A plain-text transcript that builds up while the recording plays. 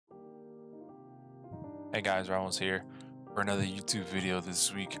Hey guys, Ramos here for another YouTube video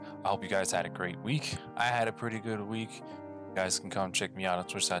this week. I hope you guys had a great week. I had a pretty good week. You guys can come check me out on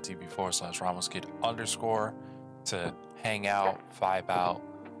twitch.tv/RamosKid_ to hang out, vibe out,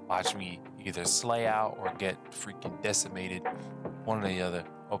 watch me either slay out or get freaking decimated. One or the other.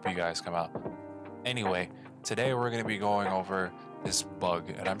 Hope you guys come out. Anyway, today we're going to be going over this bug,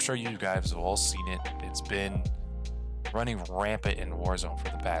 and I'm sure you guys have all seen it. It's been running rampant in Warzone for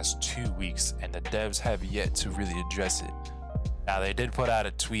the past 2 weeks, and the devs have yet to really address it. Now, they did put out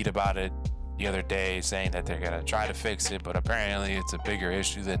a tweet about it the other day saying that they're gonna try to fix it, but apparently it's a bigger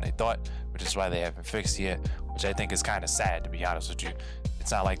issue than they thought, which is why they haven't fixed it yet, which I think is kind of sad, to be honest with you.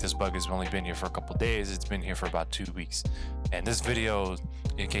 It's not like this bug has only been here for a couple days, it's been here for about 2 weeks. And this video,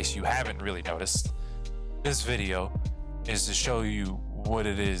 in case you haven't really noticed, this video is to show you what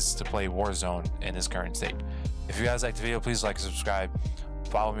it is to play Warzone in this current state. If you guys like the video, please like and subscribe.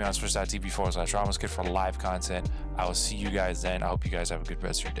 Follow me on twitch.tv/RamosKid for live content. I will see you guys then. I hope you guys have a good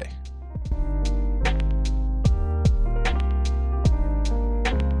rest of your day.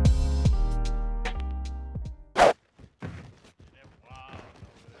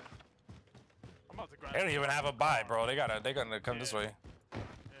 They don't even have a buy, bro. They gonna come this way. Yeah,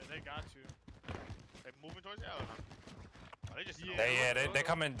 they got you. They moving towards you? I don't know. Oh, they just They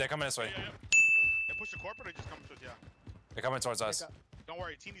coming this way. Yeah. They push the corporate, or they just coming towards you? They're coming towards us. Don't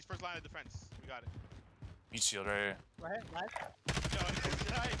worry, Teeny's first line of defense. We got it. Meat shield right here. Right, live. Yo, this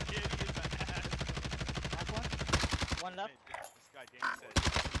guy kid is an ass. Last one. One left. This guy Danny said.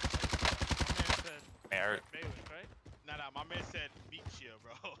 My man said. Man, hurt. Drip Bayless, right? Nah, my man said meat shield,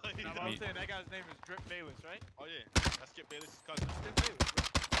 bro. Nah, but I'm saying that guy's name is Drip Bayless, right? Oh yeah, that's Skip Bayless' cousin. Skip Bayless, bro.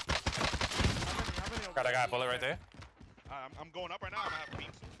 How many Got a guy bullet right there. I'm going up right now. I'm gonna have a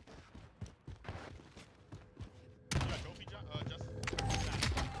beam soon. You got trophy, Justin?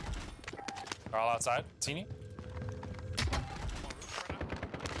 They're all outside. Teeny. I'm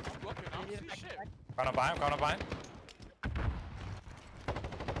looking. I don't see shit. Going to buy him. Back.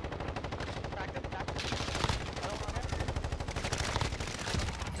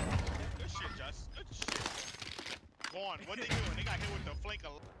 Good shit, Just. Good shit. Go on. What they doing? They got hit with the flank.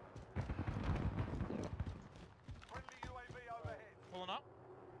 Friendly UAV overhead. Pulling up.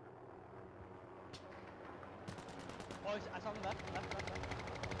 Oh, I saw him left.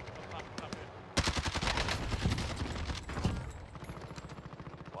 Top here.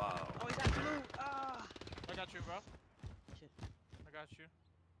 Wow. Oh, he's at blue. Ah. I got you, bro. Shit. I got you.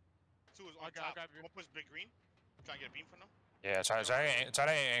 Two is on I top. got you. I'm gonna push big green. Try to get a beam from them. Yeah, try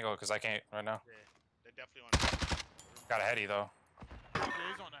to angle because I can't right now. Yeah. They're definitely on. Got a heady though. Yeah,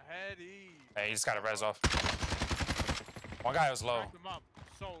 he's on the heady. Hey, he just got a res off. One guy was low. Cracked him up.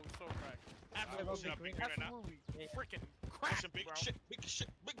 So cracked. Absolutely. Pushing up big green right now. Absolutely. Yeah. Freaking crack, big shit,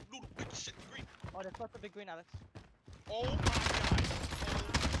 big noodle, big shit, green. Oh, that's not the big green, Alex. Oh my god.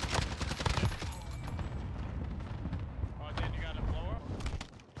 Oh, then you got a blower?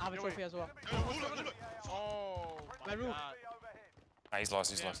 I have a trophy as well. Look. Oh my My roof. god. Nah, he's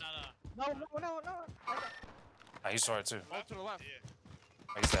lost. Yeah, nah. No. Nah, he's short too. All to the left. Yeah.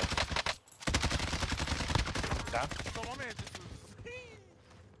 Oh, he's dead. Down. So my man just was...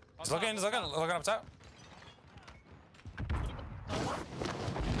 He's looking up top.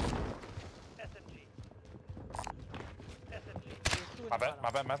 SMG. My bad.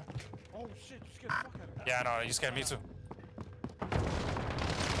 Oh shit, you scared the fuck out of me. Yeah, I know. You scared me too.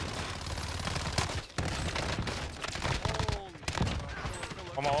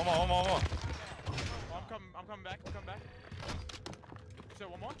 Holy One more. Oh, I'm coming back. You said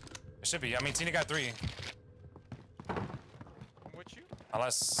one more? It should be. I mean, Tina got 3. I'm with you.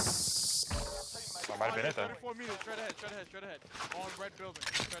 Unless... I might have been it then. 34 meters, straight ahead. On red building,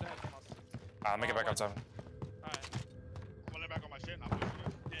 straight ahead from us. I'll make it back up top. Alright. I'm gonna back on my shit and I'll push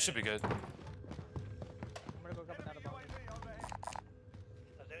it. Should be good. I'm gonna go up another bomb.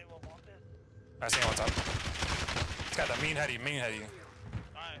 Does anyone want this? I see him on top. He's got the mean heady.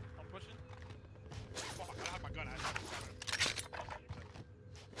 Alright, I'm pushing. Fuck, I don't have my gun. I have to grab it.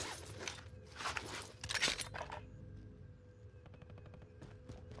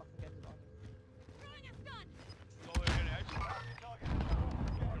 Fucking get it on. Go ahead and actually.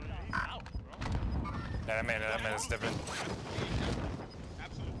 He's out, bro. Yeah, that man is different.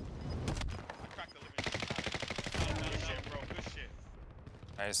 Absolutely. I cracked the limit. Good shit, bro. Good shit.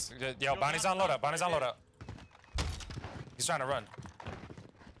 Nice. Yo, Bonnie's on loadout. He's trying to run.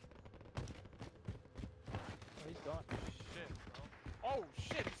 Oh, he's gone. Shit, bro. Oh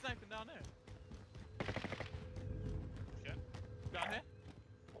shit, he's sniping down there. Shit. Down here?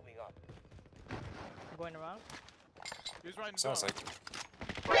 Moving on. I'm going around. He's right in the Sounds door. like.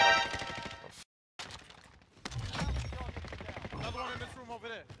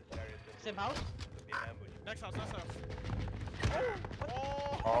 Same house? Next house, next house.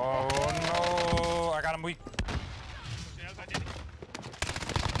 Oh no! I got him weak.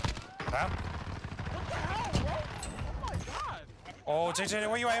 Down. What the hell, bro? Oh my god. Oh, JJ,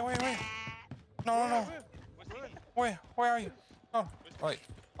 where you at? Wait. No. Where are you? Oh, wait.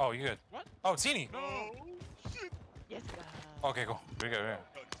 Oh, you good? What? Oh, Teeny. No. Shit. Yes, Okay, cool. We good. Alright,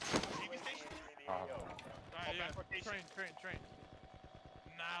 yeah. Train.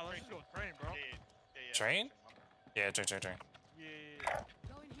 Nah, let's just go train, bro. Train? Yeah, train. Yeah.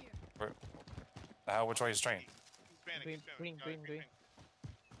 Go in here. The hell? Which way is train? Green.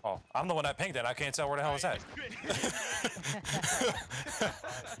 Oh, I'm the one that pinged it. I can't tell where the hell it's at.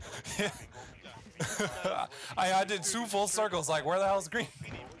 I did 2 full circles. Like, where the hell's green?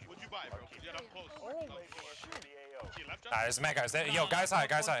 What'd you buy, bro? Yeah, I'm close. Oh, shit. Alright, there's mad guys. Yo, guys high.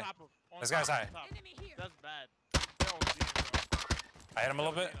 This guy's high. Enemy here. That's bad. They're all deep, bro. I hit him a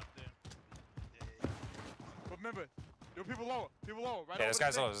little bit. Up there. But remember, there are people lower. Right Yeah, over this the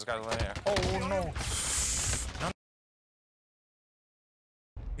guy's thing. low. This guy's low. Yeah. Oh no.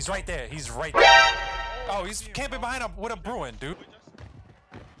 He's right there. Oh, he's camping behind him with a Bruin, dude.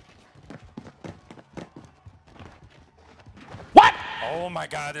 What? Oh my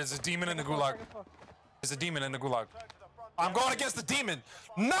God! There's a demon in the gulag. There's a demon in the gulag. I'm going against the demon.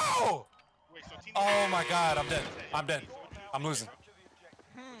 No! Oh my God! I'm dead. I'm losing.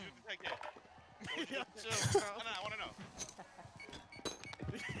 Yeah, chill, bro. I wanna know.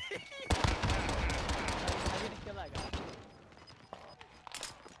 I didn't kill that guy.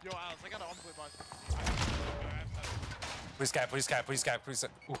 Yo, Alex, I got an unplay box. Please cap. You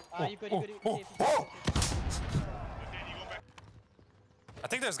good. I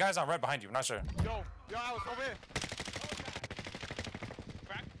think there's guys on red behind you. I'm not sure. Yo, Alex, over here.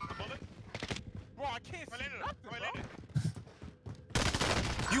 Crack the bullet. Bro, I can't see nothing, bro.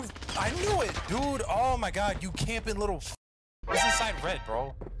 I knew it, dude. Oh my God, you camping little. He's inside red,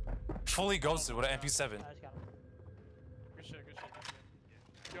 bro. Fully ghosted with an MP7. I just got him. Good shit.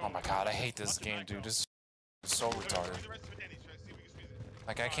 Yo, Oh my God, I hate this game, dude. This is so retarded.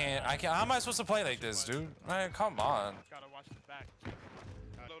 Like I can't. How am I supposed to play like this, dude? Man, come on. gotta watch the back.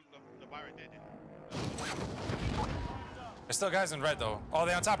 The buy right there, dude. There's still guys in red though. Oh,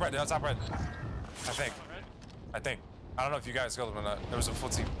 they're on top red. I think. I don't know if you guys killed them or not. There was a full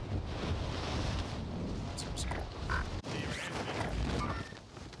team.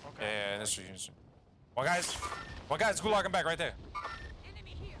 Yeah, that's true. One guy's gulagging back right there.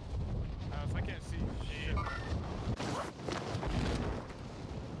 Enemy here. Alex, I can't see shit.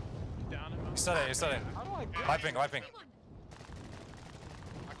 Down him. He's still there. How do I get Light ping.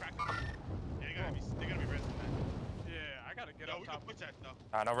 I cracked him. Yeah, they're gonna be resting that. Yeah, I gotta get Yo, on we top. can push that though.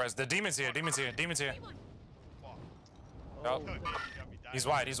 No res. The demon's here. Fuck. Yup. You got me dying. He's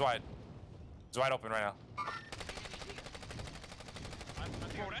wide. He's wide open right now.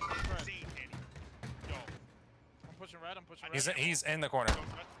 Bro, that's insane, Danny. Yo. I'm pushing red. He's in the corner.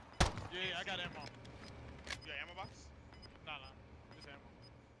 Yeah, I got ammo. You got ammo box? Nah. Just ammo.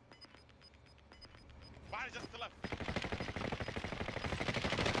 Behind just to the left.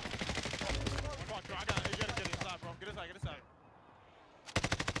 Come on, bro. You gotta get inside, bro. Get inside.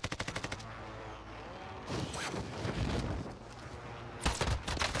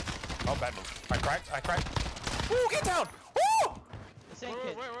 Oh, bad move. I cracked. Woo, get down. Woo! the same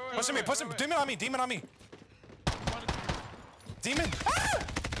kid? Push him. Demon on me. Demon. Ah!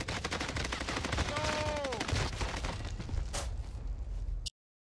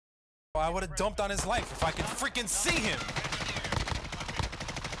 Oh, I would have dumped on his life if I could freaking see him.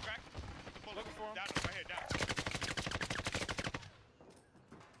 Crack. The bullet. Down, right here, down.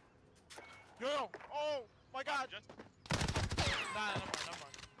 Yo! Oh my God! Just Nah, never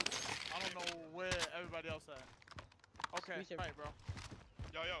mind. I don't know where everybody else at. Okay, Research. right, bro.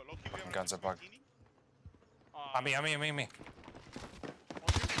 Yo, low key, we have Guns are bugged. martini? On me.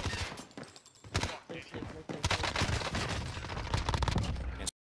 Please.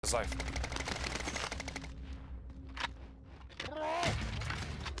 His life.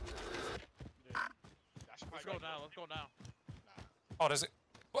 Let's go now. Oh, there's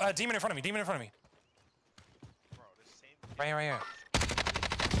a demon in front of me. Bro, this same Right here.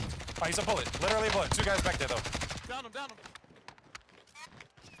 Oh, he's a bullet. Literally a bullet. 2 guys back there though. Down him.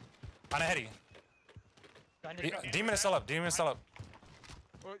 On a heady. Demon is still up.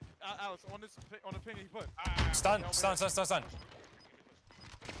 Or, Alex, on the ping he put. Stun.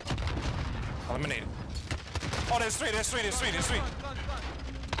 Eliminated. Oh, there's three.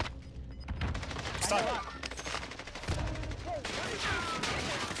 Stun.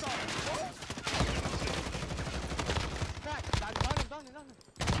 Crack. Down him.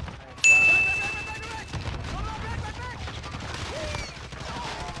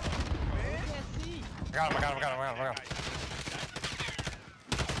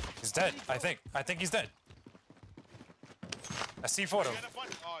 He's dead, I think. I think he's dead. I see for him.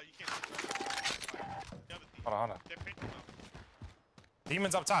 Oh, you can't see the other team. Hold on. They're picking up.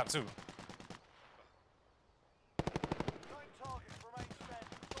 Demon's up top, too.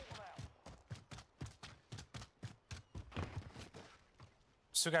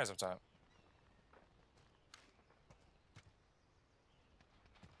 There's 2 guys up top.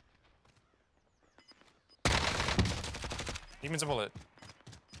 Demon's a bullet.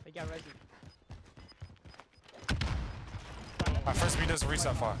 They got resi. My first speed doesn't reach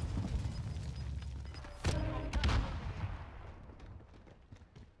that far.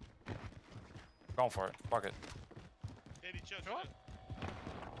 Going for it. Fuck it. Danny, chill.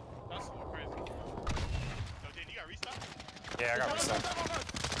 That's a little crazy. So, Danny, you got restock? Yeah, I got reset.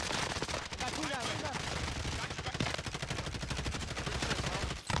 Got 2 down, 2 down.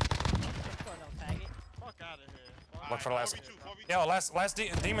 Fuck out of here. Look for the last 4v2. Yo, last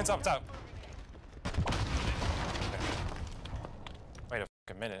demon's up top. Wait a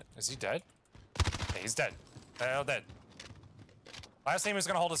fucking minute. Is he dead? Yeah, he's dead. Hell dead. Last team is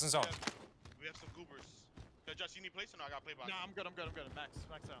gonna hold us in zone. We have some goobers. Yo, Josh, you need place or no? I got play box. Nah, I'm good.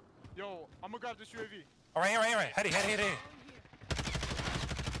 Max out. Yo, I'm gonna grab this UAV. All right, Heady. Down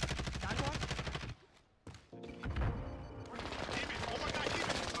one. Oh my God,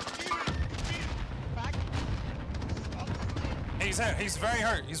 Demon. Back. He's very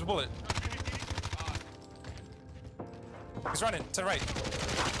hurt. He's a bullet. He's running to the right.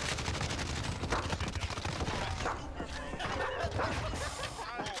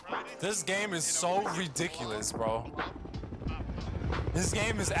 This game is so ridiculous, bro. This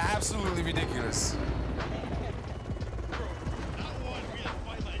game is absolutely ridiculous.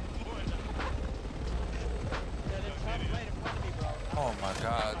 Oh my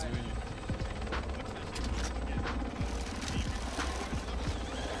God, dude.